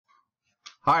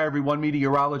Hi, everyone.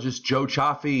 Meteorologist Joe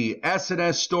Cioffi,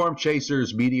 S&S Storm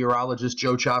Chasers, meteorologist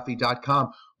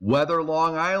joecioffi.com,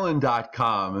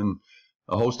 weatherlongisland.com, and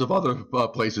a host of other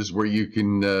places where you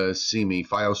can see me.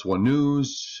 Fios One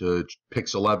News,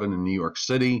 Pix 11 in New York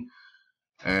City,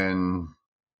 and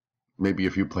maybe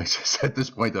a few places at this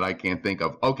point that I can't think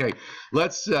of. Okay,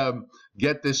 let's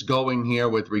get this going here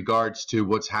with regards to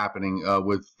what's happening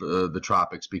with the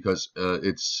tropics, because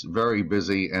it's very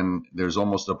busy and there's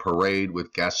almost a parade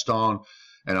with Gaston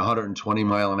and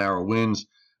 120-mile-an-hour winds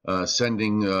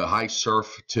sending high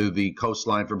surf to the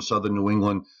coastline from southern New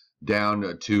England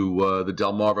down to the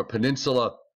Delmarva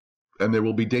Peninsula, and there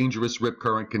will be dangerous rip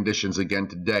current conditions again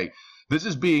today. This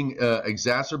is being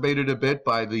exacerbated a bit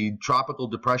by the tropical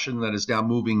depression that is now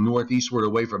moving northeastward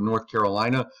away from North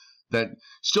Carolina that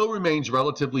still remains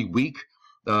relatively weak.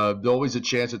 There's always a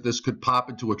chance that this could pop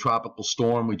into a tropical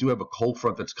storm. We do have a cold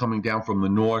front that's coming down from the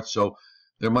north, so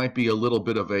there might be a little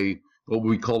bit of what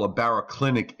we call a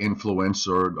baroclinic influence,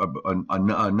 or a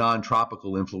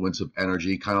non-tropical influence of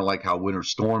energy, kind of like how winter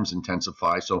storms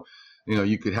intensify. So,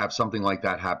 you could have something like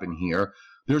that happen here.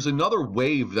 There's another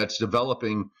wave that's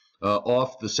developing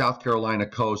off the South Carolina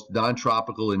coast,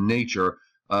 non-tropical in nature,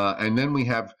 and then we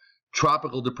have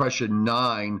Tropical Depression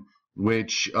 9,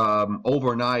 which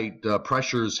overnight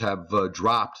pressures have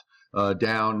dropped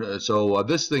down. So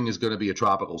this thing is going to be a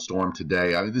tropical storm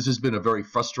today. I mean, this has been a very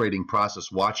frustrating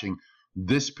process watching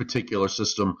this particular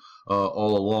system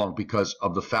all along, because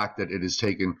of the fact that it has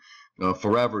taken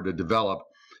forever to develop.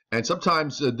 And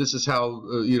sometimes this is how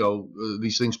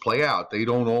these things play out. They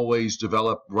don't always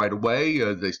develop right away.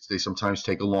 They sometimes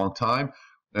take a long time.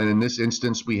 And in this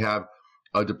instance, we have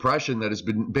a depression that has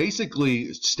been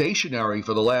basically stationary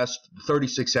for the last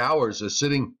 36 hours,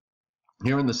 sitting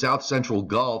here in the south central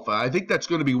Gulf. I think that's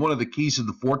going to be one of the keys to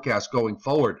the forecast going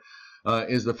forward,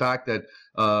 is the fact that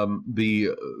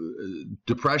the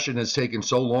depression has taken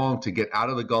so long to get out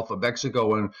of the Gulf of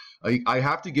Mexico. And I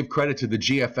have to give credit to the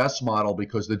GFS model,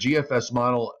 because the GFS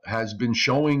model has been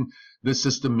showing this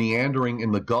system meandering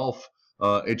in the Gulf.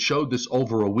 It showed this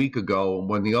over a week ago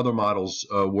when the other models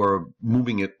were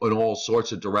moving it in all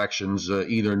sorts of directions,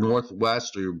 either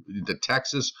northwest or to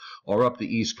Texas or up the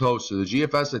East Coast. So the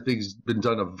GFS, I think, has been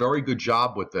done a very good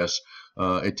job with this.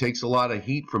 It takes a lot of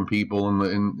heat from people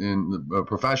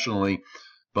professionally,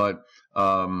 but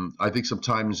I think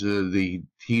sometimes the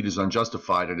heat is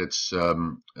unjustified,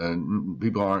 and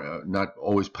people are not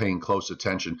always paying close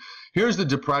attention. Here's the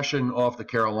depression off the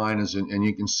Carolinas, and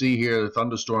you can see here the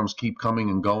thunderstorms keep coming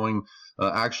and going.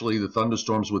 Actually, the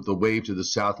thunderstorms with the wave to the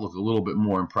south look a little bit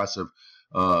more impressive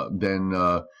than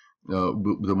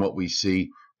what we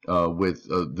see with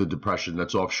the depression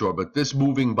that's offshore. But this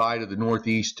moving by to the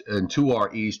northeast and to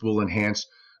our east will enhance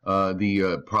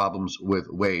the problems with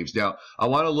waves. Now, I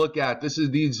want to look at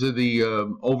these are the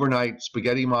overnight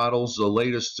spaghetti models, the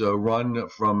latest run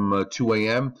from 2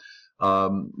 a.m.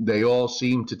 They all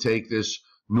seem to take this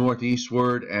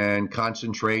northeastward and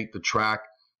concentrate the track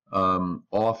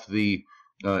off the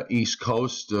East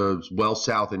Coast, well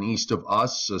south and east of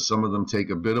us. Some of them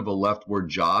take a bit of a leftward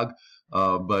jog.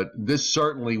 But this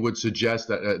certainly would suggest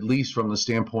that, at least from the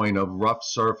standpoint of rough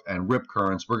surf and rip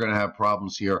currents, we're going to have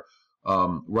problems here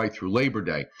right through Labor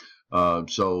Day.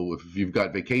 So if you've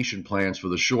got vacation plans for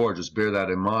the shore, just bear that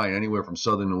in mind. Anywhere from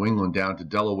southern New England down to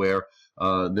Delaware,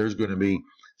 there's going to be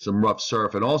some rough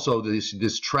surf. And also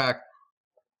this track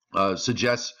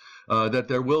suggests that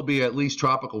there will be at least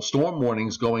tropical storm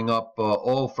warnings going up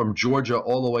all from Georgia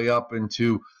all the way up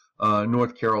into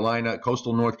North Carolina,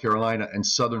 coastal North Carolina, and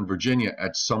southern Virginia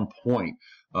at some point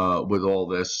with all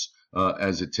this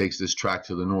as it takes this track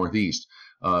to the northeast.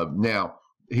 Now,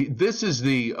 this is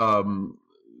the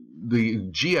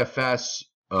GFS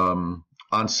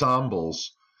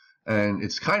ensembles, and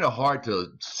it's kind of hard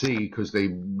to see because they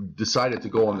decided to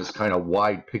go on this kind of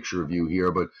wide picture view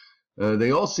here, but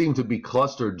they all seem to be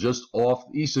clustered just off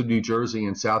east of New Jersey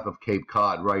and south of Cape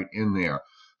Cod, right in there.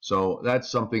 So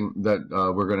that's something that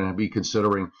we're going to be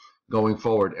considering going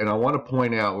forward. And I want to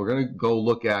point out, we're going to go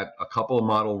look at a couple of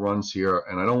model runs here,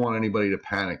 and I don't want anybody to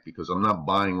panic because I'm not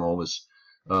buying all this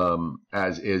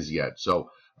as is yet.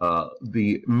 So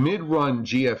the mid-run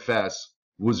GFS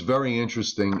was very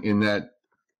interesting in that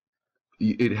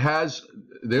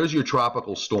there's your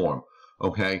tropical storm,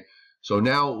 okay? So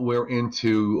now we're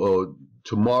into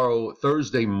tomorrow,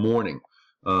 Thursday morning.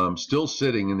 Still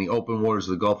sitting in the open waters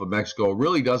of the Gulf of Mexico. It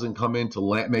really doesn't come in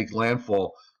to make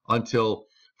landfall until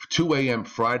 2 a.m.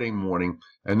 Friday morning,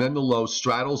 and then the low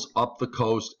straddles up the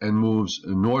coast and moves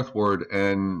northward,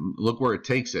 and look where it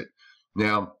takes it.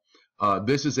 Now,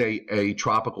 this is a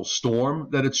tropical storm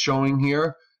that it's showing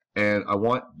here, And I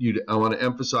want to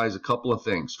emphasize a couple of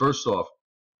things. First off,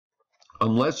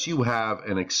 unless you have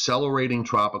an accelerating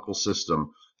tropical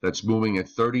system that's moving at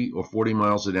 30 or 40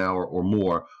 miles an hour or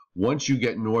more, once you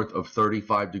get north of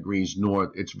 35 degrees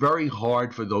north, it's very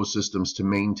hard for those systems to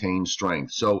maintain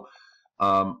strength. So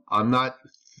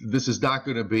this is not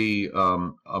going to be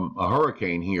a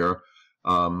hurricane here.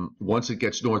 Once it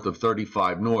gets north of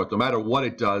 35 north, no matter what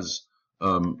it does,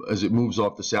 as it moves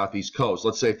off the southeast coast.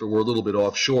 Let's say if it were a little bit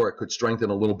offshore, it could strengthen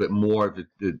a little bit more if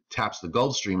it taps the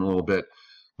Gulf Stream a little bit.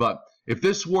 But if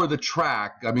this were the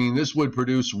track, I mean, this would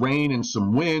produce rain and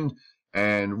some wind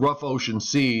and rough ocean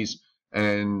seas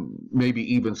and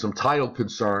maybe even some tidal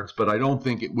concerns, but I don't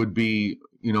think it would be,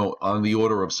 on the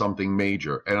order of something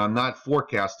major. And I'm not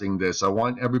forecasting this. I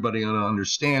want everybody to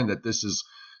understand that this is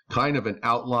kind of an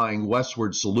outlying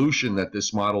westward solution that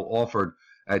this model offered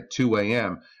at 2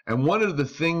 a.m. And one of the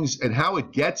things, and how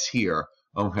it gets here,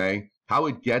 okay, how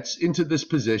it gets into this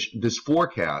position, this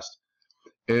forecast,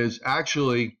 is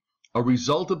actually a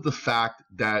result of the fact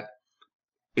that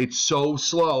it's so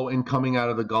slow in coming out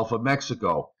of the Gulf of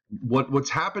Mexico.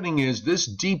 What's happening is this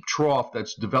deep trough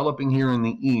that's developing here in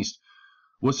the east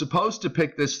was supposed to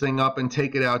pick this thing up and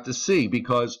take it out to sea,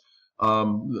 because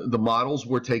the models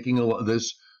were taking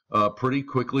this pretty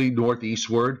quickly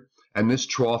northeastward, and this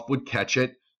trough would catch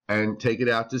it and take it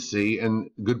out to sea and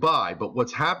goodbye. But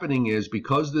what's happening is,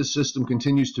 because this system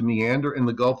continues to meander in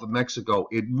the Gulf of Mexico,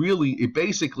 it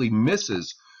basically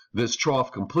misses this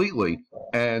trough completely,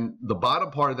 and the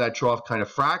bottom part of that trough kind of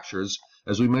fractures,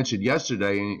 as we mentioned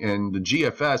yesterday, and the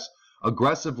GFS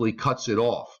aggressively cuts it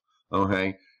off,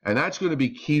 okay? And that's going to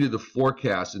be key to the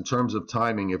forecast in terms of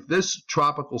timing. If this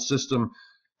tropical system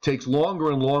takes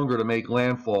longer and longer to make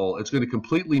landfall, it's going to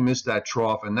completely miss that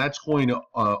trough, and that's going to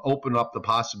open up the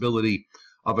possibility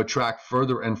of a track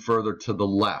further and further to the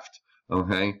left,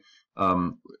 okay?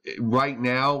 Right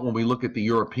now, when we look at the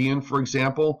European, for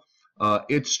example,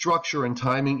 its structure and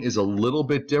timing is a little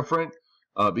bit different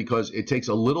because it takes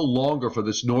a little longer for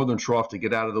this northern trough to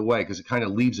get out of the way, because it kind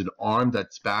of leaves an arm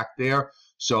that's back there.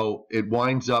 So it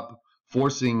winds up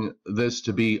forcing this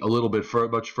to be a little bit a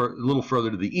little further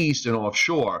to the east and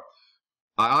offshore.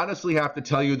 I honestly have to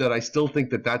tell you that I still think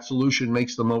that solution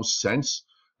makes the most sense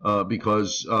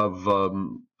because of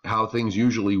how things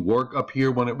usually work up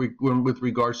here with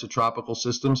regards to tropical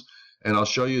systems. And I'll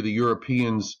show you the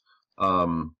Europeans'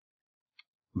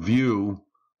 view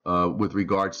with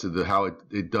regards to how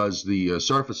it does the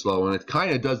surface flow, and it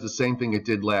kind of does the same thing it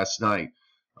did last night.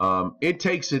 It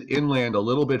takes it inland a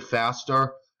little bit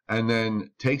faster, and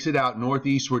then takes it out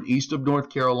northeastward, east of North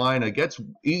Carolina, gets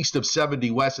east of 70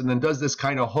 West, and then does this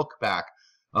kind of hook back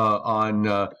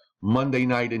on Monday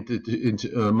night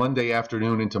into Monday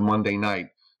afternoon into Monday night,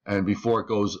 and before it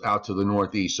goes out to the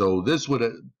northeast. So this would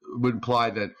imply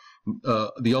that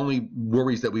the only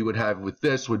worries that we would have with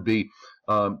this would be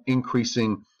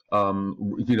increasing,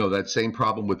 that same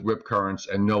problem with rip currents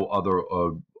and no other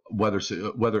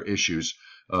weather issues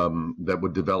that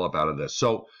would develop out of this.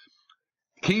 So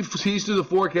keys to the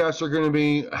forecast are going to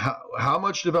be how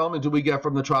much development do we get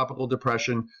from the tropical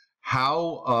depression?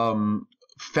 How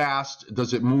fast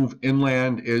does it move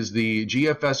inland? Is the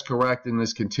GFS correct in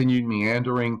this continued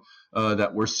meandering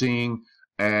that we're seeing?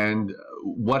 And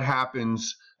what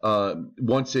happens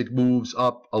once it moves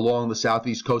up along the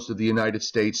southeast coast of the United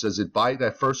States? Does it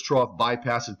that first trough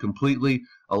bypass it completely,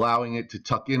 allowing it to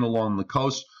tuck in along the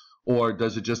coast, or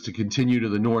does it just to continue to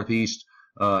the northeast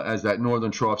as that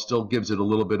northern trough still gives it a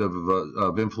little bit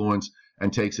of influence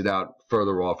and takes it out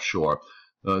further offshore?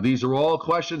 These are all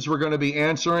questions we're going to be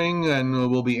answering,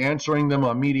 and we'll be answering them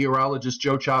on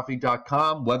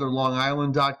meteorologistjoechaffee.com,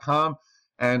 weatherlongisland.com,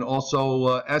 and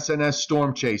also SNS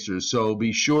Storm Chasers. So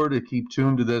be sure to keep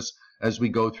tuned to this as we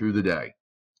go through the day.